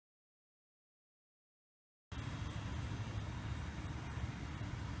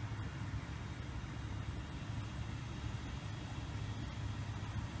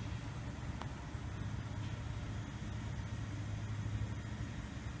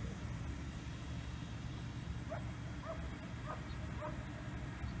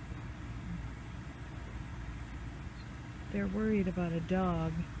they're worried about a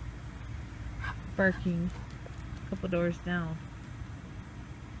dog barking a couple doors down.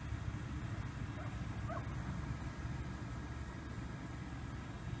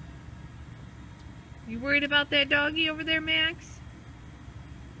 You worried about that doggy over there, Max?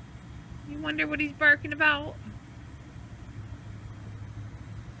 You wonder what he's barking about?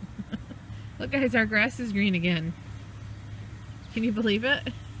 Look guys, our grass is green again. Can you believe it?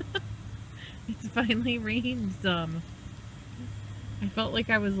 It's finally rained some. I felt like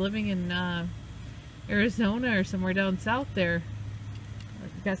I was living in Arizona or somewhere down south there.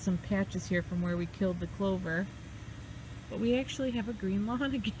 We've got some patches here from where we killed the clover. But we actually have a green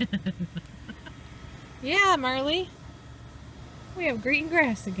lawn again. Yeah, Marley. We have green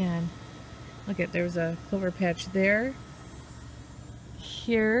grass again. Look at, there's a clover patch there.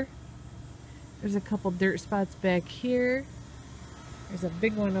 Here. There's a couple dirt spots back here. There's a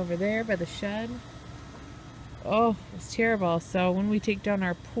big one over there by the shed. Oh, it's terrible. So when we take down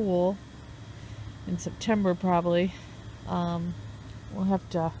our pool in September probably, we'll have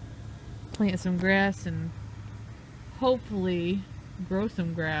to plant some grass and hopefully grow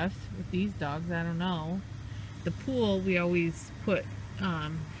some grass with these dogs. I don't know. The pool we always put,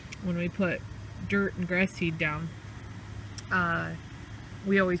 when we put dirt and grass seed down,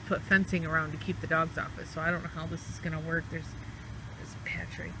 we always put fencing around to keep the dogs off it. So I don't know how this is going to work. There's this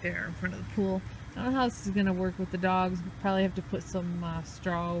patch right there in front of the pool. I don't know how this is going to work with the dogs. We'll probably have to put some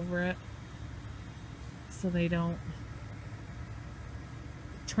straw over it so they don't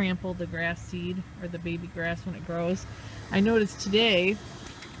trample the grass seed or the baby grass when it grows. I noticed today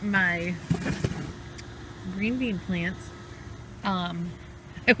my green bean plants, I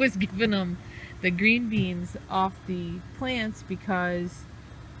was giving them the green beans off the plants because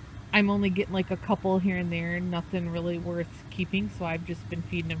I'm only getting like a couple here and there, nothing really worth keeping, so I've just been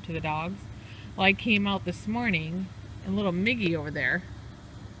feeding them to the dogs. Well, I came out this morning and little Miggy over there,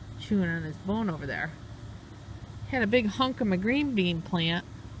 chewing on his bone over there, had a big hunk of my green bean plant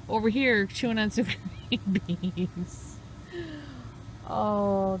over here chewing on some green beans.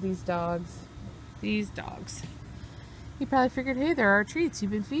 Oh, these dogs. These dogs. He probably figured, hey, they're our treats.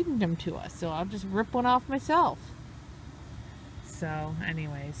 You've been feeding them to us, so I'll just rip one off myself. So,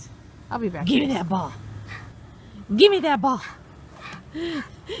 anyways, I'll be back. Give me that ball. Give me that ball.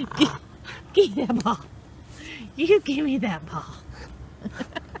 Give me that ball. You give me that ball.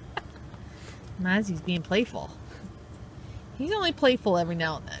 Mozzie's being playful. He's only playful every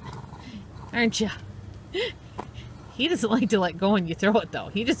now and then, aren't you? He doesn't like to let go when you throw it, though.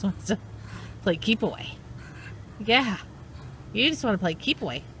 He just wants to play keep away. Yeah. You just want to play keep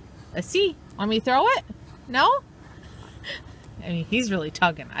away. Let's see. Want me to throw it? No? I mean, he's really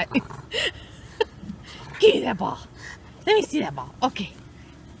tugging. Give me that ball. Let me see that ball. Okay.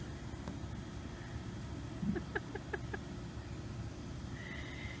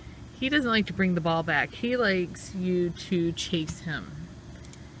 He doesn't like to bring the ball back. He likes you to chase him.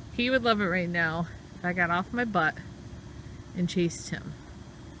 He would love it right now if I got off my butt and chased him.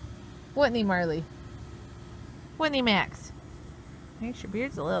 Wouldn't he, Marley? Wouldn't he, Max? Max, your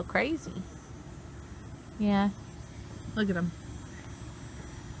beard's a little crazy. Yeah. Look at him.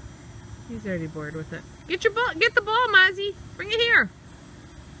 He's already bored with it. Get your ball. Get the ball, Mozzie. Bring it here.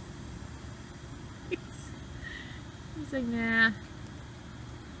 He's like, nah.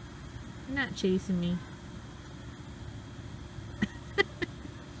 You're not chasing me.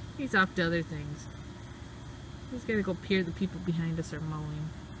 He's off to other things. He's got to go peer the people behind us are mowing.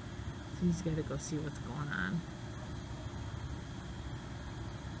 So he's got to go see what's going on.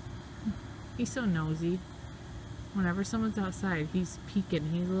 He's so nosy. Whenever someone's outside, he's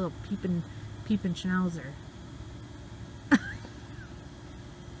peeking. He's a little peeping schnauzer.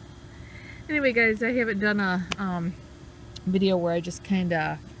 Anyway, guys, I haven't done a video where I just kind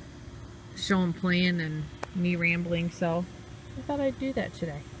of show him playing and me rambling, so I thought I'd do that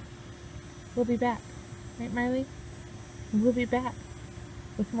today. We'll be back. Right, Marley? We'll be back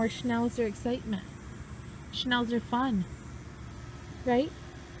with more Schnauzer excitement. Schnauzer fun. Right?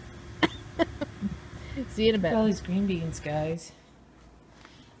 See you in a bit. All these green beans, guys.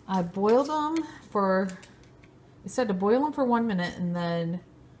 I boiled them for, it said to boil them for 1 minute and then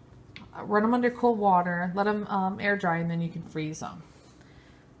run them under cold water, let them air dry, and then you can freeze them.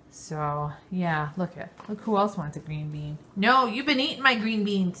 So, yeah, look who else wants a green bean. No, you've been eating my green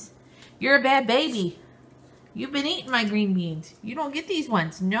beans. You're a bad baby. You've been eating my green beans. You don't get these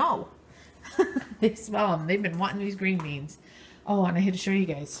ones. No. They smell them. They've been wanting these green beans. Oh, and I had to show you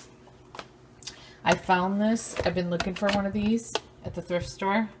guys. I found this. I've been looking for one of these at the thrift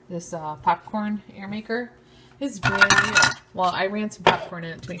store. This popcorn air maker. It's brand new. Well, I ran some popcorn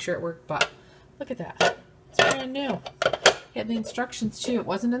in it to make sure it worked, but look at that. It's brand new. Had the instructions too. It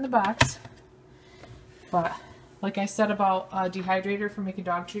wasn't in the box. But like I said about a dehydrator for making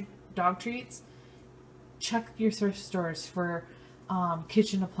dog treats, check your thrift stores for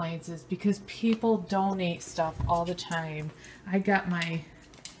kitchen appliances because people donate stuff all the time. I got my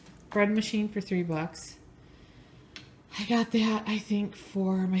bread machine for $3. I got that, I think,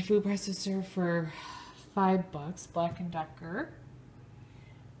 for my food processor for $5, Black & Decker.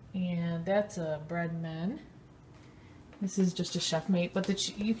 And that's a bread men. This is just a chef mate,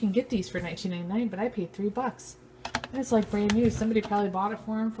 but you can get these for $19.99, but I paid $3. And it's like brand new. Somebody probably bought it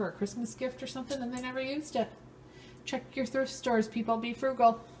for him for a Christmas gift or something and they never used it. Check your thrift stores, people. Be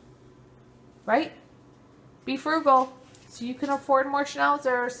frugal. Right? Be frugal so you can afford more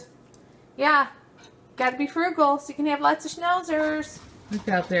schnauzers. Yeah. Gotta be frugal so you can have lots of schnauzers. Look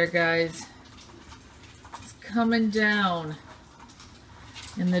out there, guys. It's coming down.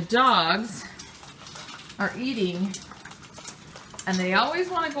 And the dogs are eating. And they always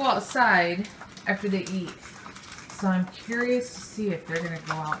want to go outside after they eat. So I'm curious to see if they're going to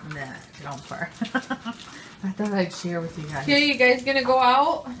go out in that jumper. I thought I'd share with you guys. Okay, you guys going to go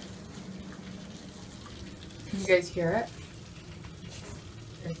out? Can you guys hear it?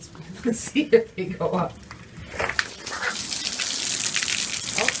 Let's see if they go up.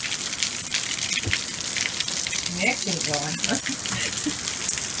 Oh. Nick ain't going.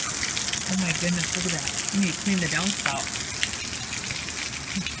 Oh my goodness, look at that. You need to clean the downspout.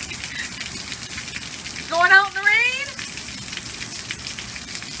 Going out in the rain?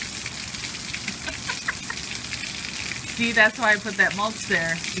 See, that's why I put that mulch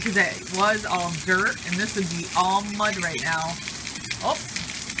there, because it was all dirt, and this would be all mud right now. Oh.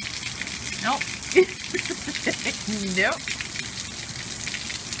 Nope. Nope.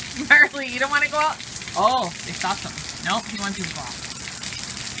 Marley, you don't want to go out? Oh, they saw something. Nope, he wants you to go out.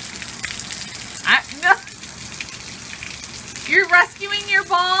 No. You're rescuing your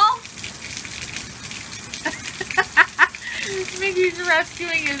ball? Mickey's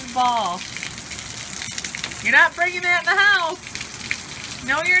rescuing his ball. You're not bringing that in the house.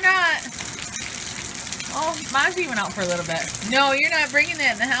 No, you're not. Oh, Mozzie went out for a little bit. No, you're not bringing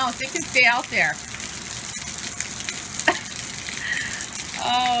that in the house. It can stay out there.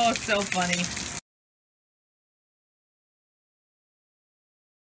 Oh, so funny.